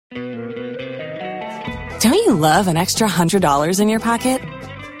Don't you love an extra $100 in your pocket?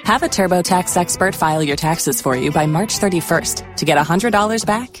 Have a TurboTax expert file your taxes for you by March 31st to get $100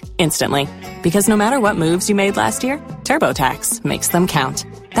 back instantly. Because no matter what moves you made last year, TurboTax makes them count.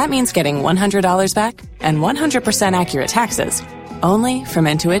 That means getting $100 back and 100% accurate taxes only from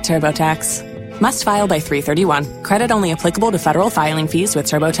Intuit TurboTax. Must file by 3/31. Credit only applicable to federal filing fees with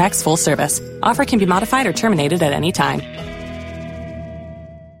TurboTax full service. Offer can be modified or terminated at any time.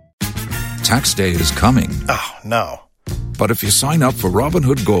 Tax day is coming. Oh, no. But if you sign up for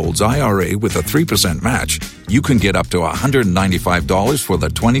Robinhood Gold's IRA with a 3% match, you can get up to $195 for the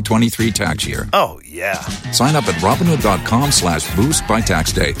 2023 tax year. Oh, yeah. Sign up at Robinhood.com/boost by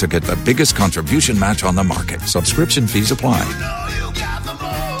tax day to get the biggest contribution match on the market. Subscription fees apply.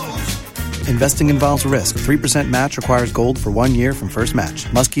 Investing involves risk. 3% match requires gold for 1 year from first match.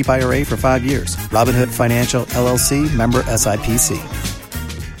 Must keep IRA for 5 years. Robinhood Financial, LLC, member SIPC.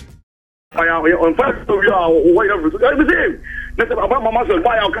 What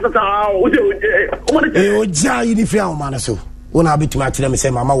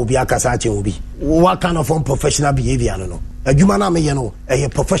kind of unprofessional behavior? No, a human a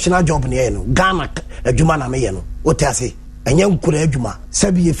professional job near Ghana, a human what I say. And young Kurejuma,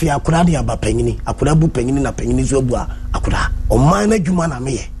 Sabi if you are Kuradi about Penny, I could have booked Penny and Penny Zobua, Akura, or minor Jumana,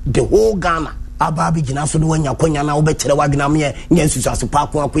 the whole Ghana. Ababi Jinaso when you're going now better Wagnamia, yes, as a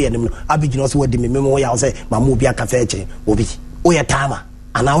park one queer, Abiginos would the memory, say, Mamubia Cafe, Obi, Oya Tama,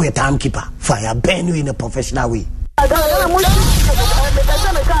 and now a timekeeper, fire ban you in a professional way.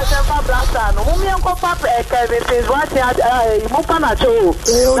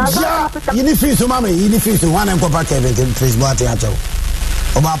 Unifiso, Mammy, Unifiso, one and Papa Kevin, please, what I told.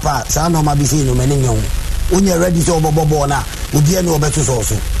 Obapa, San of Mabisino, Meningo. When you're ready to Bobona, would be no better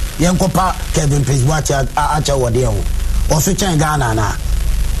also. Young Papa Kevin, please, watch at Achawadio. Also, Changana.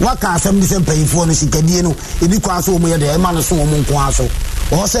 What can some pay for the Cicadiano if you cross over the Emanaso Monquaso?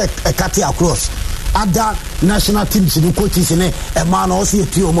 Or say a Katia cross. Other national teams in the coaches in a man also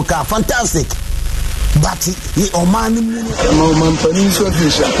Tio Moka. Fantastic. But he Oman Peninsula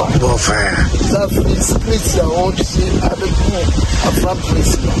Warfare. That splits the own to see other a front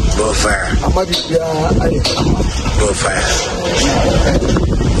place. Warfare. Warfare.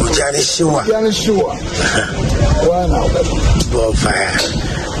 Janishua. One out. Warfare.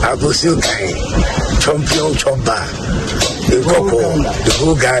 Abusukai. Champion Chomba. The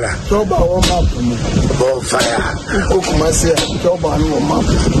whole Ghana. Warfare.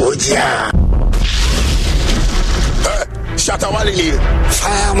 Shatawali,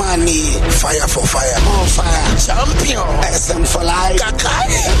 fireman, fire for fire, more fire, champion, SM for life, Kakai,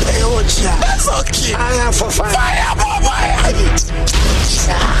 Peocha, that's okay, fire for fire, fire for fire,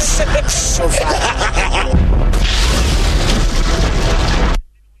 so fire.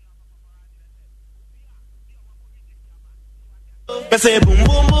 They say boom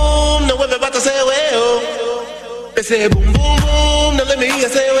boom boom, no we're about to say well. They say boom boom boom, no let me hear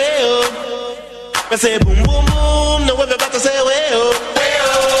say well. They say boom boom boom, no we're about to say well.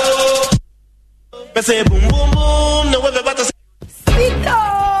 They say boom boom boom, no we're about to say.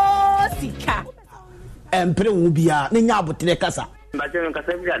 Sika. Empre ubia, ninya botine kasa. Bacho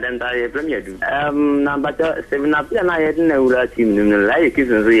kasabia denta ye premier du. Na bacho 7 up na ye na ura team no like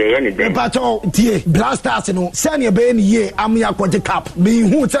kisun so ye any day. Bacho tie blasters no senior be ni ye amya kwaje cap. Me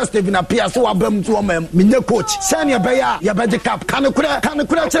hu test Steven apia so abam to omam. Me nye coach. Senior be ya baje cap. Kan kura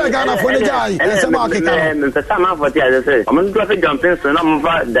chere Ghana for the jai. Se ma ke kan. Me pesa ma for tie say. Am do fe jumping so na mo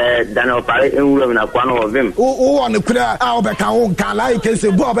fa the no pare enwura na kwa no of him. O on kura a obeka won kan like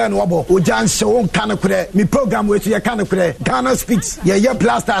say bo be no obo. O jan she won kan kura. Me program we ye kan kura. Ghana speaks. Ye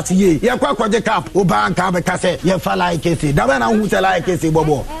blasters ye kwa kwaje cap oba nka be kase ye fa like say da na hu say like say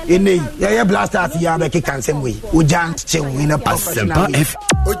bobo ene ye blasters ye be ke kan sem we o jan che we na pass o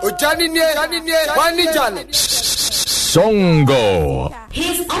jani ne wani jan Songo.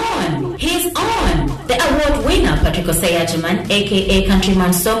 He's on the award winner Patrick Osayajiman aka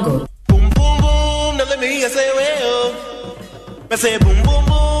Countryman Songo. Boom boom boom, no let me hear say well. I say boom boom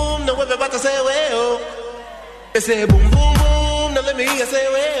boom, no we're about to say well. I say boom boom boom, no let me hear say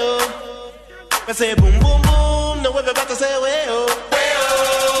well. I say boom boom boom, no we're about to say well.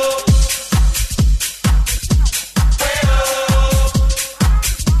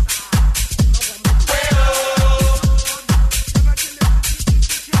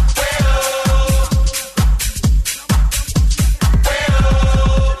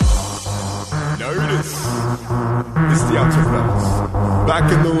 It's the Outer Fellas,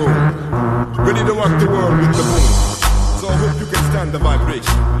 back in the room, ready to rock the world with the boom. So I hope you can stand the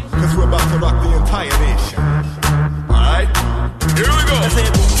vibration, cause we're about to rock the entire nation. Alright, here we go. I say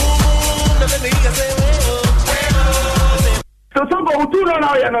boom boom boom, let me hear say well. Tuno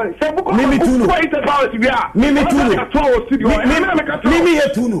now, you know. Mimi Tuno.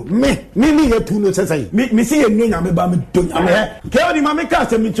 Mimi Tuno says, me see a name, I'm about to tell the mamma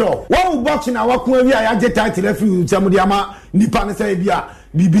cast a mitro. One boxing our Quavia, I get title refuge, Samudiama, Nipan Sabia,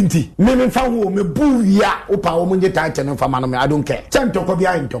 Bibinti. Mimi found me booya, Opa, woman, get title for Maname, I don't care. Chanto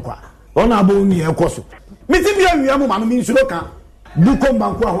Kobia in Toka. On our bone near Koso. Missy, Yamu means to look at. Bukom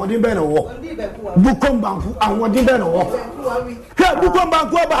banku ahun din be na wo bukom banku ahun din be na wo ka bukom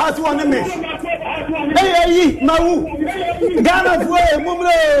banku ba ha si won me yi mawu Ghana fu e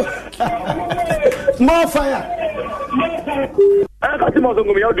mumre more fire ka ti mo so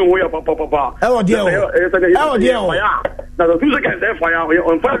ngomi odun wo ya papa e o die o na so 2 seconds there fire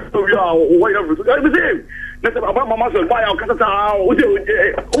on fire to you what you say na se baba mama so fire ka ta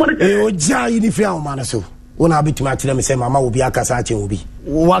o ja yi ni fi ahun ma na so when I be to my say mama will be a casache will be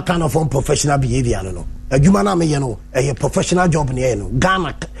what kind of unprofessional behavior no a jumana me no a professional job near no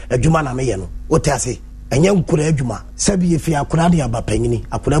Ghana a jumana me no what I say and young kura juma sabi if you akura dia ba pengini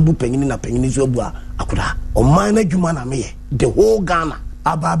akura bu pengini na pengini so bua akura o man jumana me the whole Ghana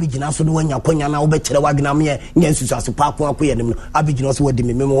ababi gina so no anya kwanya na obekere wagina me nya nsusu asopa ko akoye nim no abigina so wadi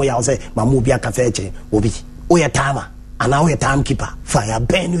me mo ya say mama obi akasa eche obi o ya tama and now you timekeeper fire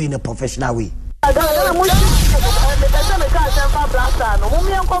burn you in a professional way.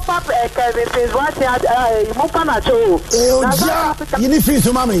 Yini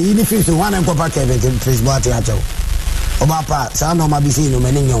fiso mama yini fiso wana nkopa Kevin Facebook ati acho oba pa sa no ma bisi no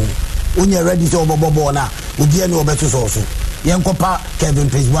meni nyon unye ready so bobo na obi ene obeto so so ye nkopa Kevin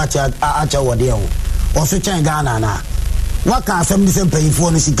Facebook ati acho wode ho oso chen Ghana na waka asem di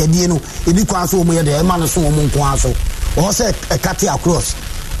sempayifo no sikadie no ebi kwa so omo ye de e ma no so omo nko aso o se ekati across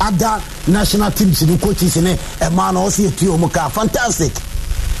other national teams in coaches in a man also to Omoka fantastic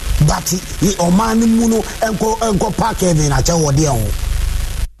but he Oman Muno and Park Kevin at your dear.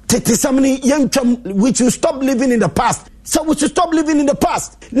 Take somebody young chum which you stop living in the past. So we should stop living in the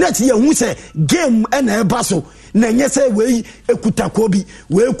past. Next year we say game and a basso. Nenye say we ekuta kobi,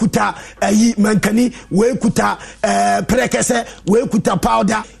 we ekuta mankani, we ekuta prekese, we ekuta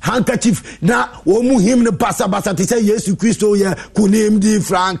powder, handkerchief. Na omu him ne basa to say Yesu Christo ye kunim di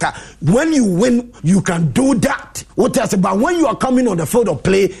franca. When you win, you can do that. What else about when you are coming on the field of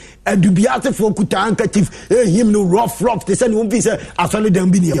play? And to be out for kuta handkerchief, him no rough they say no be say asole dem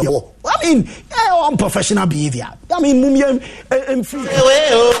bi ni. I mean, unprofessional behavior. I mean, mumia and free.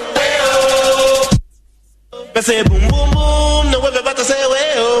 I say boom boom boom, no we're about to say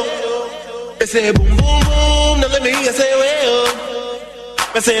well. I say boom boom boom, no let me hear say well.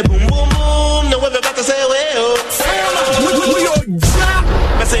 I say boom boom boom, no we're about to say well.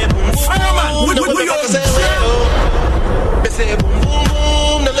 I say boom boom boom, no we're about to say well. I say boom boom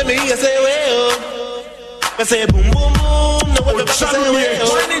boom, no let me hear say well. I say boom boom boom, no we're about to say well.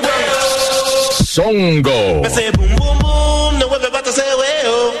 Songo. I say boom boom boom, no we're about to say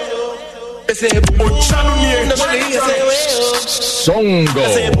well. I say boom boom boom, no let me hear say well. Songo. I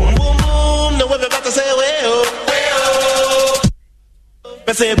say boom boom boom, no we're about to say well. I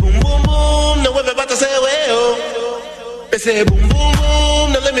say boom boom boom, no we're about to say well. I say boom boom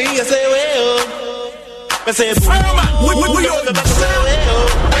boom, no let me hear say well. I say boom boom boom, no we're about to say well.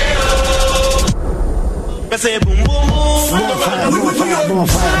 I say boom boom boom,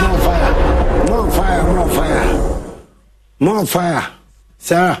 more fire,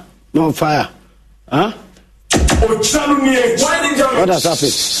 sir. More fire. Huh? What has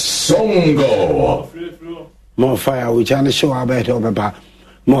happened? Songo. More fire. We trying to show our better over.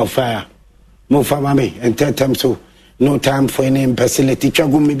 More fire. More fire, mommy. And tell them so. No time for any imbecility.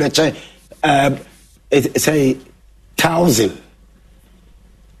 Chagum me better. Say 1,000.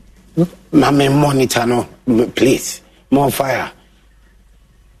 Mommy, monitor no. Please. More fire.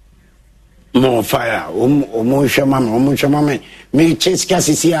 More fire. Mama. Me chase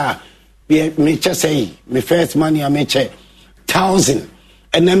cassia. Me just say me first money I me check 1,000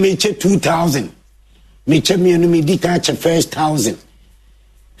 and then me check 2,000. Me check me and me di catch first 1,000.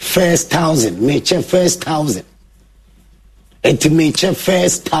 First 1,000. Me check first 1,000. And to me check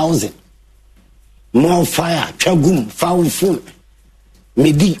first 1,000. More fire. Chagum foul food.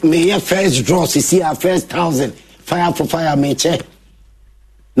 Me first draw. See our first 1,000. Fire for fire. Me check.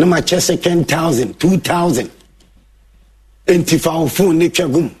 No my check second 1,000. 2,000. And if our phone ne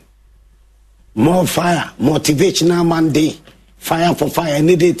chagum. More fire, motivational Monday, fire for fire.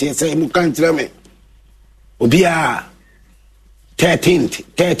 Need it? Say, you can't tell me. Obia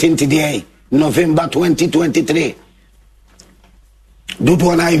 13th day, November 2023. Do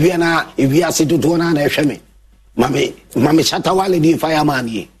one I Vienna, if we are do one I shame. Mami Shatawali di fireman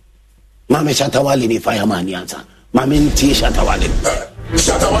ye. Mami Shatawali di fireman answer. Maminti Shatawale.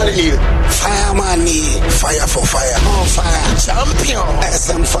 Shatawale. Fireman, fire for fire. More fire. Champion.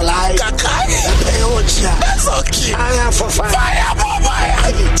 SM for life. Kakai. Peocha. That's okay. Fire for fire. Fire for fire.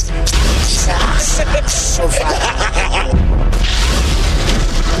 For fire.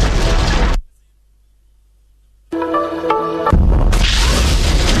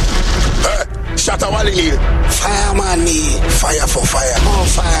 Shatawale. Fireman, fire for fire. More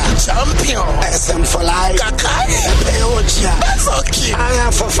fire. Champion. SM for life. Kakai. Peocha. That's okay.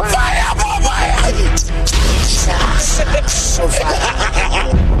 Fire for fire. Fire for fire. For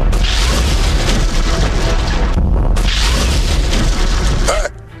fire.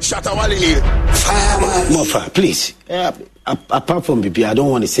 Shatawale. Fireman. More fire, please. Apart from BP, I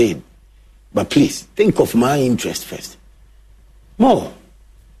don't want to say it. But please, think of my interest first. More.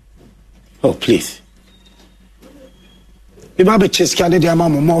 Oh, please. If I be chescade, the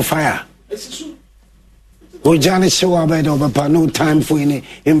amount more fire. Oh, Janet, show up over no time for any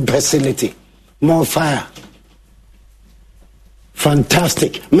imbecility. More fire.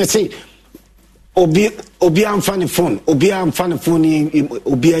 Fantastic. Me say, Obi am funny phone. Obi am funny phone.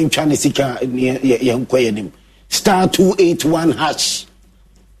 Obi am trying to seek star 281 hash.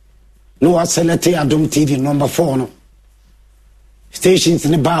 No, I select Adum TV number 4. No. Stations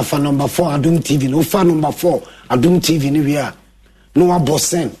in the bar for number 4 Adum TV. No for number 4 Adum TV. No we are. No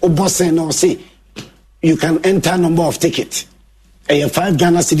bossen. O bossen no say. You can enter number of ticket. And 5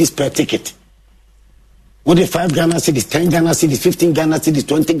 Ghana cedis per ticket. What the 5 Ghana cedis, 10 Ghana cedis, 15 Ghana cedis,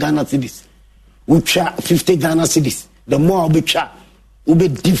 20 Ghana cedis. We try 50 Ghana cedis. The more we try, we be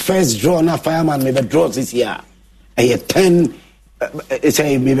the first draw na fireman maybe draws this year. And 10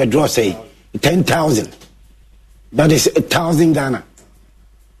 say maybe draw say 10,000. That is 1,000 Ghana.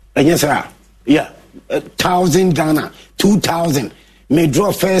 And yes sir. Yeah. 1,000 Ghana, 2,000. May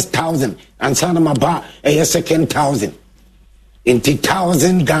draw first 1,000 and send them about a second 1,000 into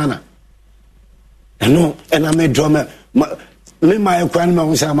 1,000 Ghana. And no, and I may draw my grandma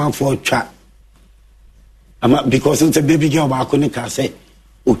was a man for a chat. Because it's a baby girl, I couldn't say,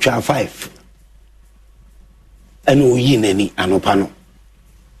 Ucha 5. And we yin any anopano.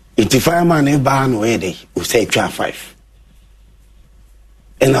 It's a fireman a barn where they will say 5.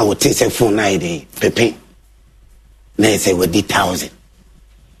 And I would take a phone 9 day, Pepe. They say, with the 1,000.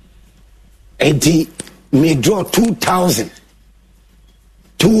 And he may draw 2,000.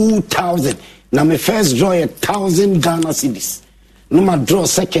 2,000. Now, my first draw 1,000 Ghana cedis. No, my draw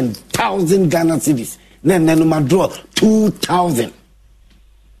second 1,000 Ghana cedis. Then, my draw 2,000.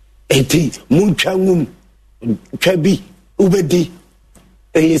 And he, Munchangum, Chabi, Ubedi,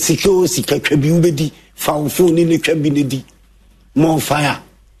 a Siko, Sika, Chabi, Ubedi, found phone in the cabinet. More fire.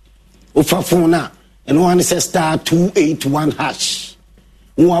 Ufafona. And one says star 281 hash.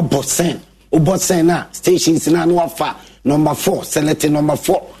 One bossen. O bossen na stations na no afa number 4 select number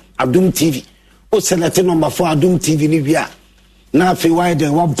 4 Adum TV. O select number 4 Adum TV ni bia. Na fe why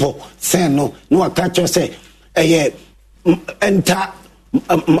the one bo sen no catch you say enter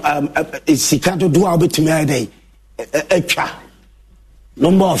Sikado do obetumi ade etwa.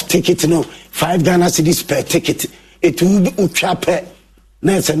 Number of tickets no 5 Ghana cedis per ticket. It will be utwa per.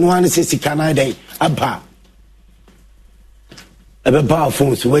 Na se no one say Sikana day aba. Ebe ba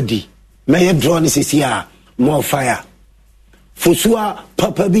phones wedi. May draw this here more fire. Fusua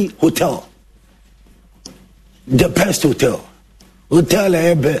Papabi Hotel. The best hotel. Hotel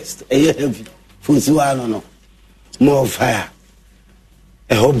a best. A heavy. Fusua no. More fire.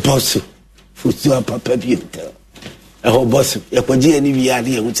 A whole boss. Fusua Papabi Hotel. A whole boss. A kwaji any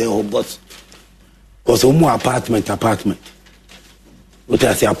viadi would say whole boss. Because more apartment. What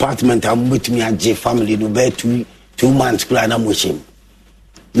I say apartment I'm with me and J family no bear 2 months plan I'm with him.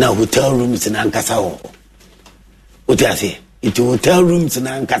 Now hotel rooms in Ankasa. What I say? It's hotel rooms in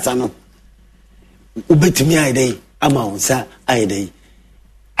Ankasa no. Ubet me I day, Amounsa I day.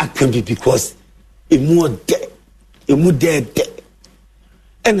 I can be because a more dead,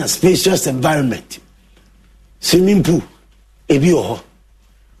 and a spacious environment. Swimming pool, a view.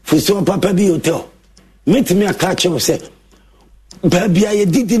 For so Papa be hotel. Meet me a catcher say, Baby, I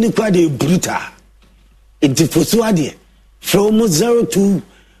didn't quite a brutal. It's for so idea. From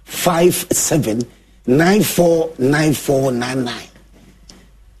 0257 949499.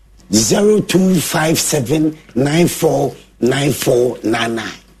 0257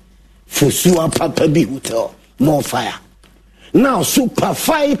 949499. Fusua Papa B Hotel. More fire. Now, Super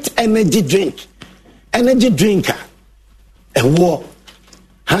Fight Energy Drink. Energy drinker. A war.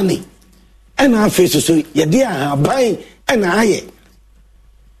 Honey. And our face so you dear buying and I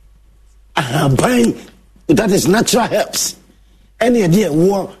buying that is natural herbs. Any idea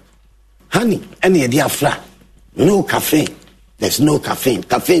war honey, any idea flour. No caffeine. There's no caffeine.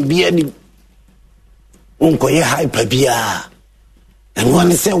 Caffeine be any unko hyper beer. And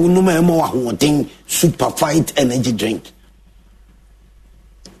one say we no more thing super fight energy drink.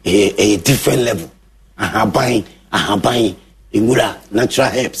 A different level. Buying imura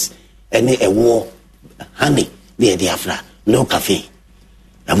natural herbs and a war honey near the afra. No caffeine.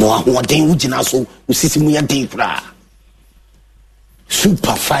 And more one thing which in also who sits in your deep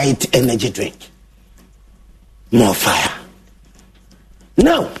super fight energy drink. More fire.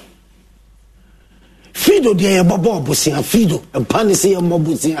 Now, Fido de Bobo Busia, Fido, a panacea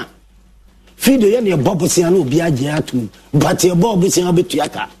Mobusia. Fido any Bobusia no biagiatum, but your Bobusia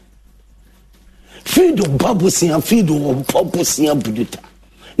bituaka. Fido Bobusia, Fido or Bobusia Buduta.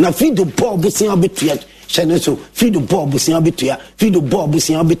 Now, Fido Bobusia bituat, Shaneso, Fido Bobusia bitua, Fido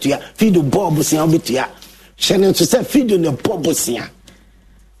Bobusia bitua, Fido Bobusia bitua. Shaneso said, Fido the Bobusia.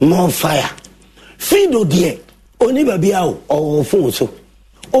 More fire. Fido dear. Only baby out or phone so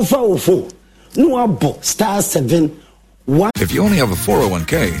over phone. No abo *7 1. If you only have a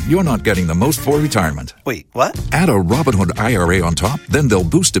 401k, you're not getting the most for retirement. Wait, what? Add a Robinhood IRA on top, then they'll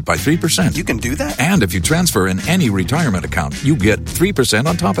boost it by 3%. You can do that? And if you transfer in any retirement account, you get 3%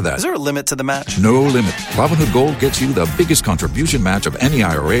 on top of that. Is there a limit to the match? No limit. Robinhood Gold gets you the biggest contribution match of any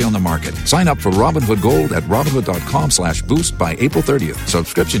IRA on the market. Sign up for Robinhood Gold at Robinhood.com/boost by April 30th.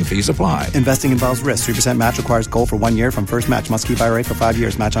 Subscription fees apply. Investing involves risk. 3% match requires gold for 1 year from first match. Must keep IRA for 5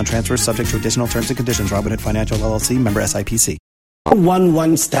 years. Match on transfers subject to additional terms and conditions. Robinhood Financial LLC, member SIPC.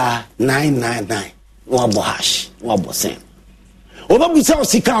 11 star 999. Wabo hash. Wabo sen. Oba bisa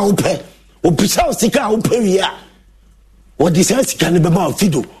sika upe. Obisa sika upe ya. Odi se sika ne bema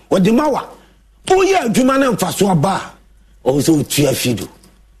Fido. Odi mawa. Oye adwuma na mfaso aba. Also utua Fido.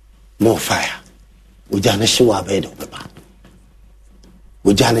 More fire. Uja na shiwa be do beba.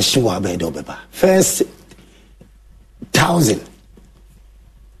 Uja na shiwa be do beba. First 1,000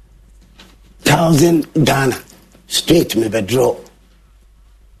 Ghana. Straight me be draw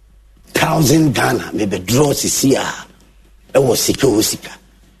 1,000 Ghana me be draw sisia e wo sika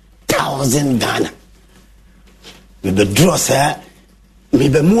 1,000 Ghana me be draw say me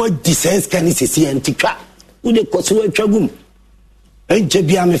be mo distance kan sisia ntika wo de koso atwa gum enche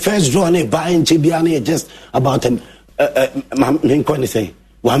bia me first draw na ba enche bia na just about me kon say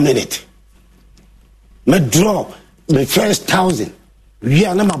 1 minute me draw me first 1,000 we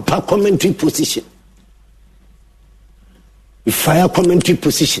are na my back commentary position. Fire commentary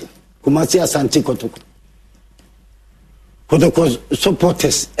position. Kumasi Asante Kotoko. Kotoko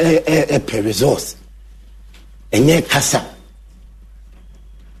supporters per resource. Enye kasa.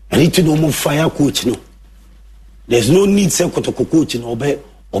 I need to know more fire coach no. There's no need say Kotoko coach no obe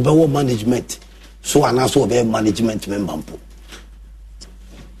what management. So and also obe management member.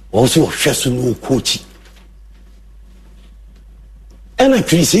 Also first no coach. And I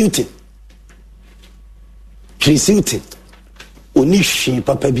Chris Hilton. Onishi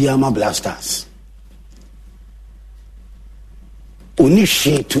Papa Biama Blasters.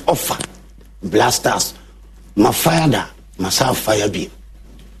 Onishi to offer blasters. My fire da, myself fire beam.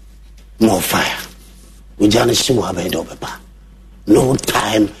 More fire. Ujana Shiwa Bedo Papa. No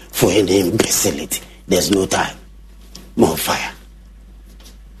time for any imbecility. There's no time. More fire.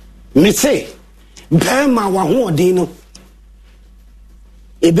 Me say, Bema wa dino.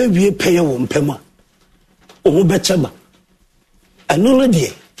 Ebe wie pay won pema. O bechaba. And only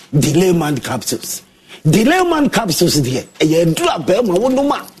delayman capsules. Delayman capsules there. A year drop them, I won't know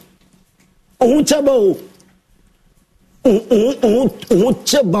ma. Oh, chabo. Oh,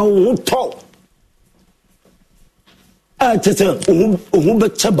 chaba, talk. I tell you,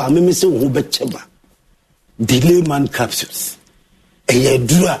 chaba, me say, chaba. Delayman capsules. A year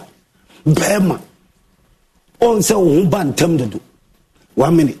drop. Bema. On so, ban term to do.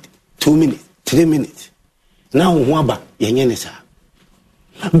 1 minute, 2 minutes, 3 minutes. Now, waba, yenyenesa.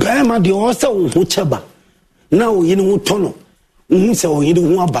 Bema de also chaba. Now you know tono. So you know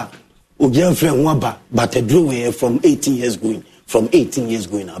waba. O girlfriend waba. But a drew away from 18 years going. From 18 years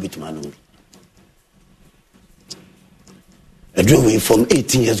going, I'll be to my own. A drew away from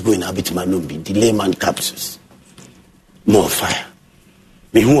 18 years going, I'll be to my own. Delayman capsules. More fire.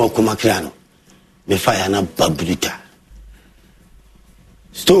 Me who are Kumakrano. Me fire na babrita.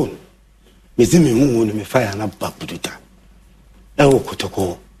 Stone. Me see me who me fire na babrita. Ewo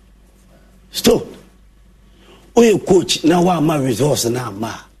Kotoko. Stop. Oye coach na wa ma resource na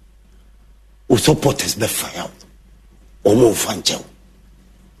ma. O supporters be fire. O mo fanche.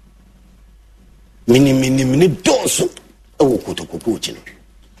 Mini doso. Ewo Kotoko coach no.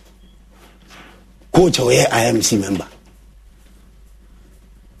 Coach oye IMC member.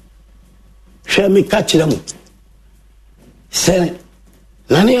 Share me catch them. Say,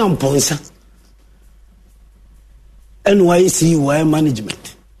 Nani Amponsa NYC wire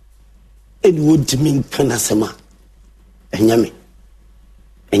management. It would mean Kanasema and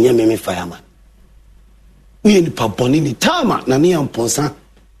Yami me fireman. We in Paponini Tama, Nani Amponsa,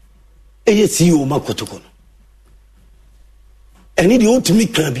 ASU Makotokono. And it ought to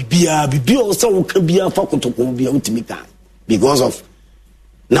make be also can be a Fakotoko be out to make because of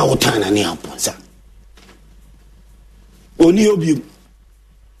now time Nani Amponsa. Only obium.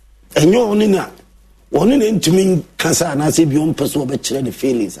 And you're only now. One in to mean cancer and I say beyond personal better the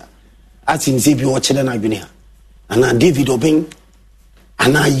feelings. As in say you watch it and I've been here. And I David Obeng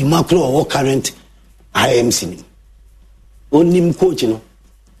and I Macro or current IMC. Only coaching.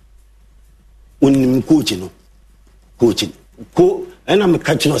 Only coaching. Coaching. And I'm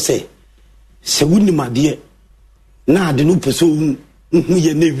catching or say, Sewuni, my dear. Now the new person who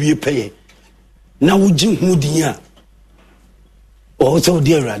you never pay. Now would you who dear? Also,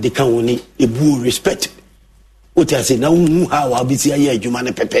 dear, they can only a boo respect. What I say now, how I'll be see a year, you man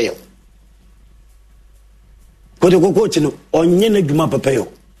a pepeo. Kotoko coaching on Yenegma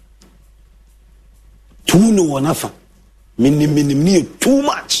pepeo. Too no one offer. Minim too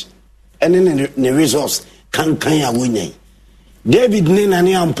much. And then the resource can't win. David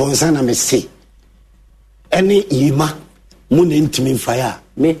Nenani and Ponsana may say. Any Yima, moon intimate fire.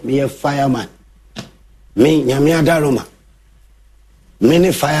 Me a fireman. Me, Yamia Daruma.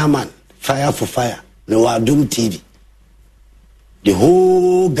 Many fireman, fire for fire. No, I doom TV. The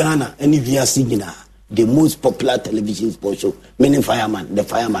whole Ghana, any via Sigina, the most popular television sports show. Many fireman,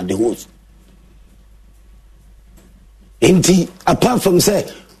 the host. Apart from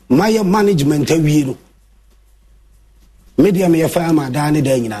say, my management every media me a fireman, Danny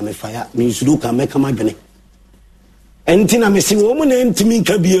day in a fire, means look and make a magnet. And Tina may see woman and to me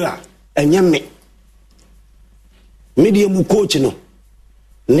Kabira and Yami. Media mu coach no.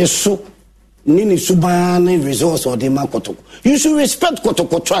 Nesu nini subane resource or dema Kotoko. You should respect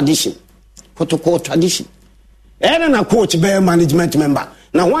Kotoko tradition. Kotoko tradition. And a coach bear management member.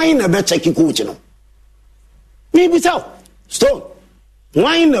 Now why in a better coach no? Maybe so. Stone.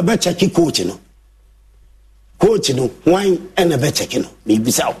 Why in a better coach no? Coach no. Why and a better no?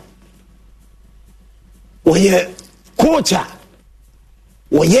 Maybe so. Oh yeah, coacher.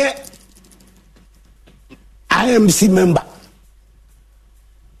 Oh yeah, IMC member.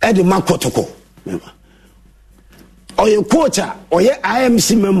 Eddie Makotoko member. Or your coacher or your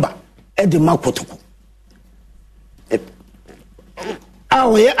IMC member, Eddie Makotoko.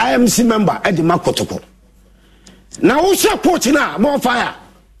 Our IMC member, Eddie Makotoko. Now, who's your coach now? More fire.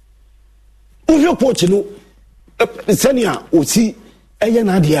 Who's your coach? No, Senia, who see a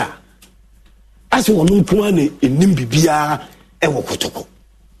Nadia. As you want to in Nimbia, Ewo Kotoko.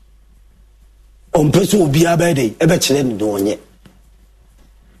 On person will be a bad day, a better than doing it.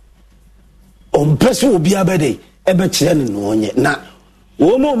 On person will be a bad day, a better than doing it. Now,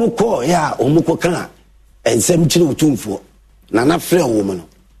 woman call, ya, Omukoka, and some children tune for Nana Frail woman.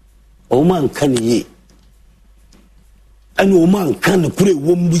 O man can ye. And woman can create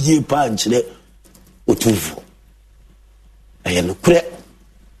one be ye punch there or two for. I am correct.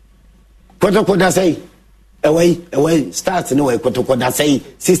 Kotoko da say, away, starts no way, Kotoko da say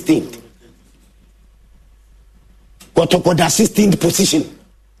 16th. Kotoko da 16th position.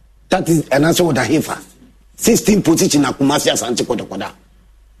 That is an answer with a heifer. 16th position na Kumasi Asante Kotoko da.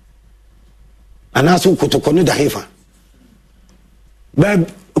 And also Kotoko no da heifer. But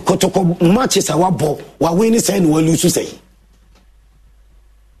Kotoko matches our ball, while winning say no lose to say.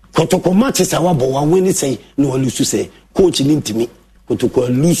 Kotoko matches our ball, while winning say no lose to say. Coach into me, Kotoko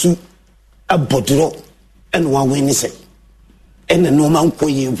lose a bodro and one winning say. And the normal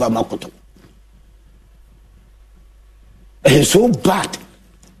coin in Vamakoto. And so bad.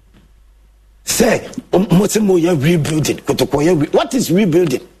 Say, Mosimo, you're rebuilding. Kotoko, what is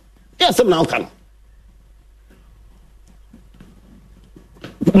rebuilding? Yes, I'm now come.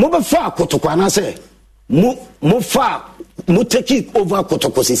 Move far, Kotoko, and I say, move far, move take it over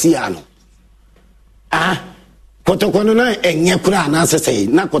Kotoko Siciano. Ah, Kotoko no na enyekura na say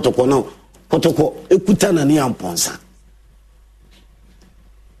na Kotoko no Kotoko ekuta na ni amponsa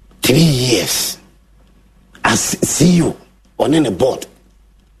 3 years as CEO on the board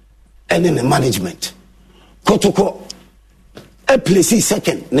and in the management. Kotoko a place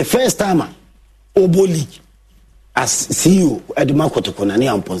second the first time Obo League as CEO at the Kotoko na ni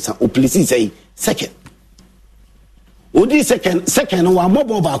amponsa o place say second. Odi second wa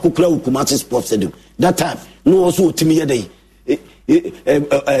mobile ba kukura Kumasi Sports Stadium that time no also timi yede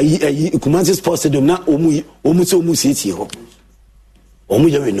Kumasi Sports Stadium na omu siti ho omu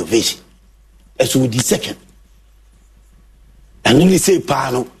renovation eso di second and you say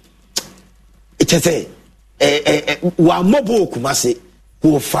pano it say wa mobo Kumasi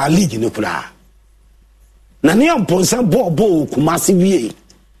who fa league no kura na ne amponsa bo Kumasi wie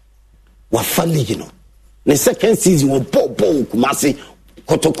wa fa league no the second season wo bo Kumasi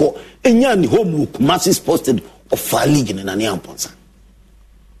Kotoko enya ni home Kumasi posted of fa league na ne amponsa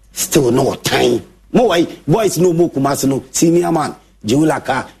still no time mo why boys no mo Kumasi no senior man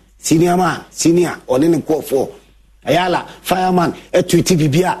Jiulaka senior man senior on any call for ayala fireman tweet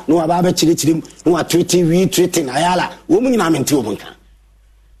bibia no aba chirichirim no tweet we tweeting ayala wo mu nyina mente wo nka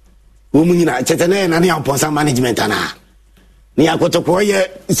wo mu nyina chetene na ne amponsa management ana ni Kotoko ye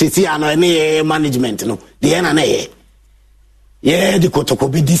sisi ana ne management no de na ye the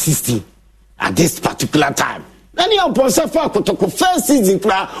Kotoko be D16 at this particular time na ne amponsa fa Kotoko first season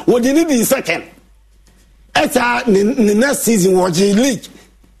kra wo di ni the second eta the next season was the league.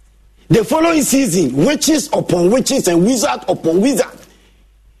 The following season, witches upon witches and wizard upon wizard.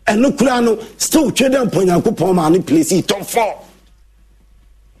 And no Kurano still trading upon Yakupo Mani place it top 4.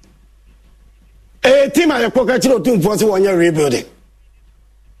 A team I pocket team for 1 year rebuilding.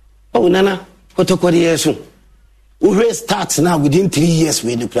 Oh Nana, Kotoko years soon. We starts now within 3 years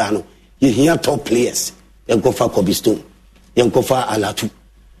with the Kurano. You hear top players. Yankofa Kobistone, Yankofa Alatu,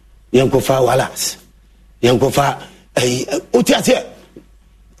 Yankofa Wallace. Yankofa Otiate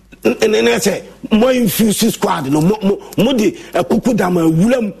and I say more infused squad no modi kukudama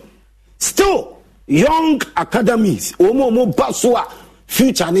wulam still young academies o mo basua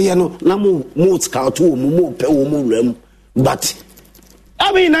future ne no na mo scout o mo pe o mo ram but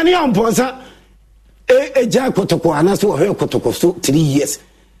I mean nani amponsa ja Kotoko anaso o he Kotoko so 3 years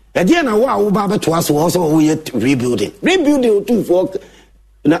e dia na wo ba beto aso also wo rebuilding o two for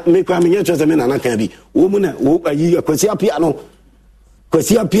na me kwa menye chose me na kan bi wo mu na wo ayi akwasi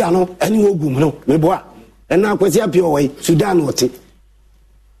piano ani Ogum no me boa na akwasi apia wo Sudan wote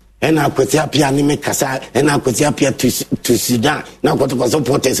na akwasi apia ni me kasa na akwasi apia to Sudan na Kotoko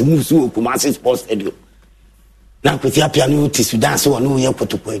supporters move to Kumasi Sports Stadium na akwasi apia ni to Sudan so no ye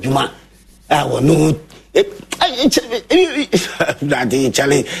Kotoko adwuma wo no that dey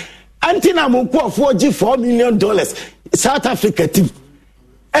challenge antina mo ko for $4 million South Africa team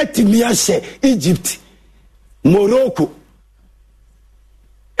Etimia she Egypt, Morocco,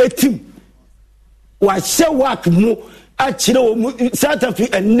 Etim, was she work mo actually South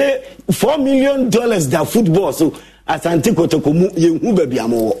Africa and $4 million that football so as Kotoko you baby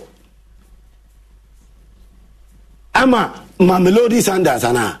amo. Ama Mamelodi Sanders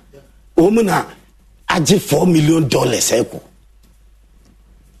ana omuna aje $4 million eko.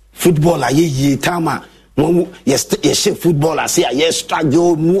 Football aye tama yes footballer say yes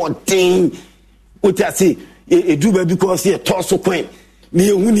struggle more thing what I say e do because here torso coin me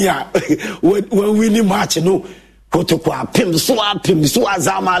hunia when winning match no Kotoko apim so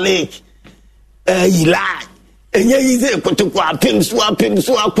Zamalek ila enye yize Kotoko apim so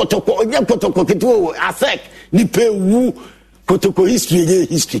Kotoko onye Kotoko keto asek ni pe wu Kotoko history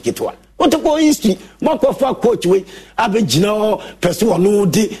ketwa Kotoko history makofa coach we abegina person no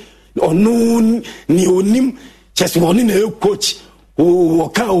di onu ni onim chese woni na coach o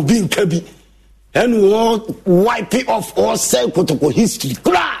ka obi nkabi and wipe it off all say Kotoko history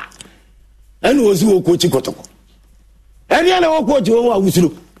kra and was who coach Kotoko and ya na coach wo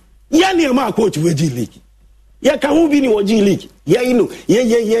awusuro ya na ma coach we G League ya ka hu bi ni wo G League ya you know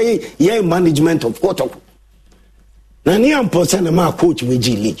ye management of Kotoko na ni amposa na ma coach we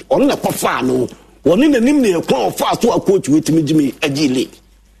G League on na kofa no woni na nim na ko fa so coach we timi G League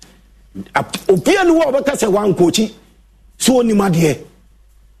opia no wo beka se wan coach so ni made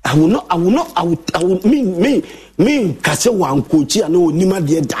I will not me kase wan coach and no ni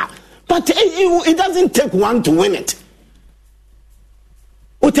made da but it doesn't take one to win it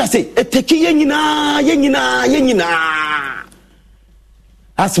what I say it take yenyina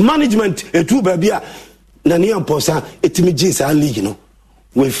as management etu ba bia na ni amposa etimi Jesus league no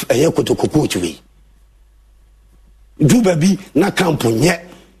with Kotoko coach we do baby na camp nye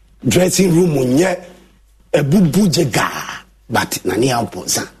dressing room nye ebubu jega but na ni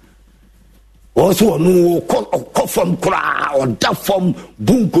amposa also no ko from kra or da from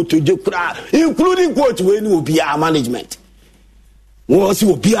bunko to je kra including coach we ni obi management was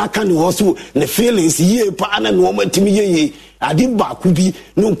obi aka ni also the feelings ye pa na no matimi ye ade ba ku bi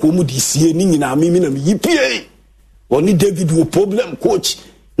no nkomu di sie ni nyina mimi na mi pie oni David wo problem coach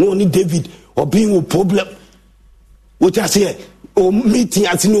no oni David obi wo problem what I say o meeting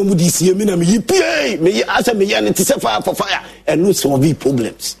at no mu di sie mi na mi pie me asa me ya ne tse fire for fire and no solve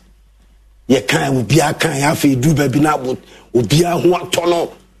problems ye kan obi aka ya fe du ba bi na obi a ho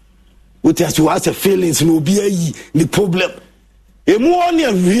atono what I say was a feelings no obi ayi the problem Emu on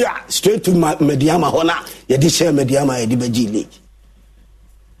ye straight to Mediama Hona, ye di share Mediama ye di beji league.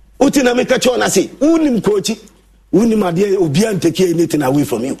 Utina make a chona say, unim coach, unim adie ubian take anything away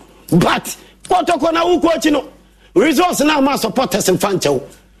from you. But Kotoko na coach no results now ma supporters in fancho.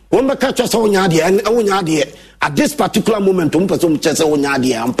 Wombe catch us on yadi and onyadi at this particular moment person chese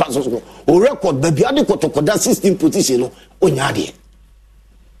onyadi and pass o record baby ade Kotoko that 16 position no onyadi.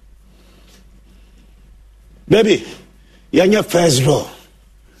 Baby, you're first row.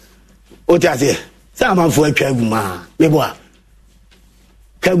 What are they? Some for a Kaguma. Leboa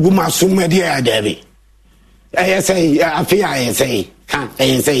Kaguma Sumedia, Debbie. I say, I fear I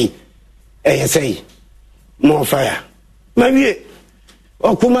say, more fire. Maybe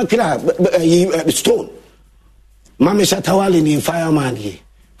Okuma stone. Mammy Shatawalini, fireman,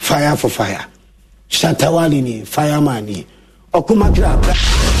 fire for fire. Shatawalini, fireman, Okuma.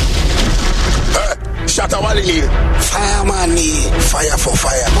 Shatawali, fireman, fire for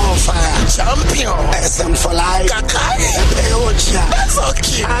fire, more fire, champion, SM for life, Kakai, Peocha, that's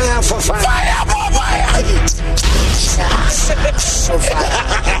okay, fire for fire, fire for fire.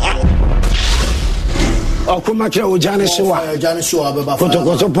 Okumakira ujane shiwa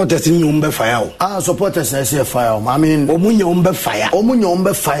Kotoko supporters ni umbe fire. Supporters I say fire. I mean, omunye umbe fire.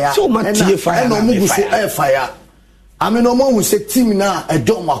 So much fire. And omugu fire. I mean, no one will say team now a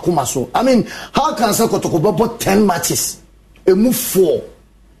dog makuma so. I mean, how can say Kotoko bought 10 matches? A move 4,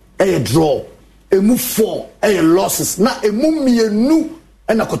 a draw, a move 4, a losses. Now a move me a new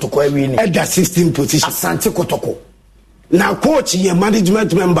and a Kotoko winning. At that 16 position. Asante Kotoko. Now, coach, your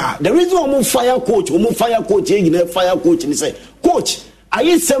management member. The reason why we fire coach, you fire coach, and say, coach. I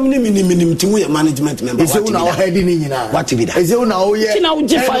use 70 minimum to your management member. Is it now heading in now? What to be that? Is it now? Yeah.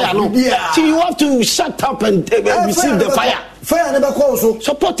 Fire. No. So you have to shut up and receive the fire. Fire never calls. So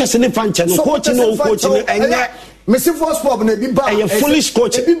supporters in the function. Coaching, and Mr. Prosper be back. A foolish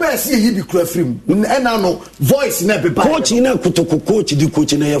coach. Be back. See, he be crafting. And I know voice never be coach in a Kotoko coach. The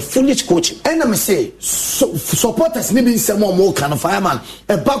coach in a foolish coach. And I say, supporters maybe some more kind of fireman.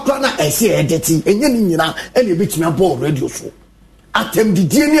 A background I see editing and you know, and you beat me a ball radio show. Atem the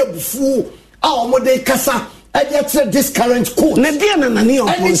DNA before our modern casa. I get this current coach. Nediana Nani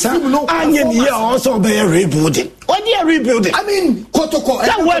on Ponsa. I here also be rebuilding. What they are rebuilding? I mean, Kotoko.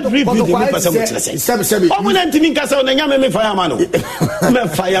 That word rebuilding. I'm going to think I saw the fireman. Me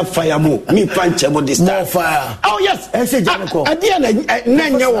fire mo. Me punch about this time. Fire. Oh yes. At the end,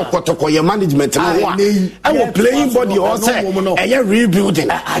 Nanya Kotoko, your management. I will playing body also. I am rebuilding.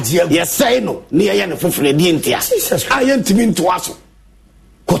 Yes, say no. Near the Fufre Dintia. I am to mean to us.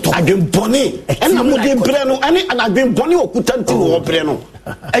 I've been bonny, and I'm Breno, and I've been bonny or Kutanti or Breno.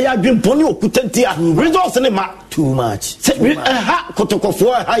 I have been bonny or Kutantia. Results in the map too much. Kotoko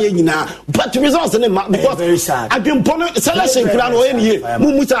for higher now, but results in the map because very sad. I've been bonny, Celestial Crown or any year.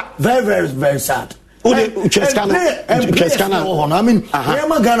 Mumuta, very sad. I mean, I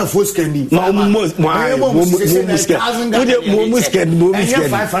am a Ghana for Scandy.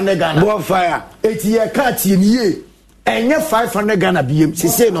 More fire. 8 year cut in year. And 500 Ghana BM. She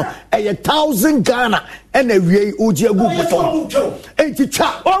say no, 1,000 Ghana and a way Uji Agu. 80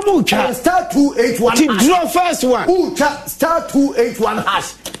 cha, Omucha, star 281. Draw first one. Ucha, star 281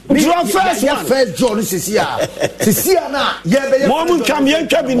 hash. Draw first one. First draw this is here. Now, yeah, Mom come here,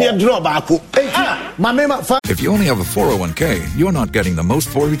 cabinet draw back. If you only have a 401k, you're not getting the most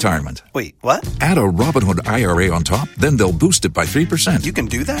for retirement. Wait, what? Add a Robinhood IRA on top, then they'll boost it by 3%. You can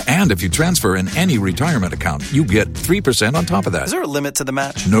do that? And if you transfer in any retirement account, you get 3% on top of that. Is there a limit to the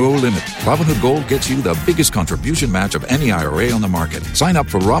match? No limit. Robinhood Gold gets you the biggest contribution match of any IRA on the market. Sign up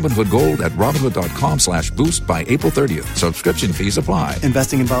for Robinhood Gold at Robinhood.com/boost by April 30th. Subscription fees apply.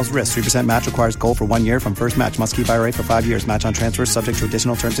 Investing involves risk. 3% match requires gold for 1 year from first match. Must keep IRA for 5 years. Match on transfers subject to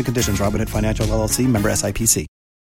additional terms and conditions. Robinhood Financial LLC, member SIPC.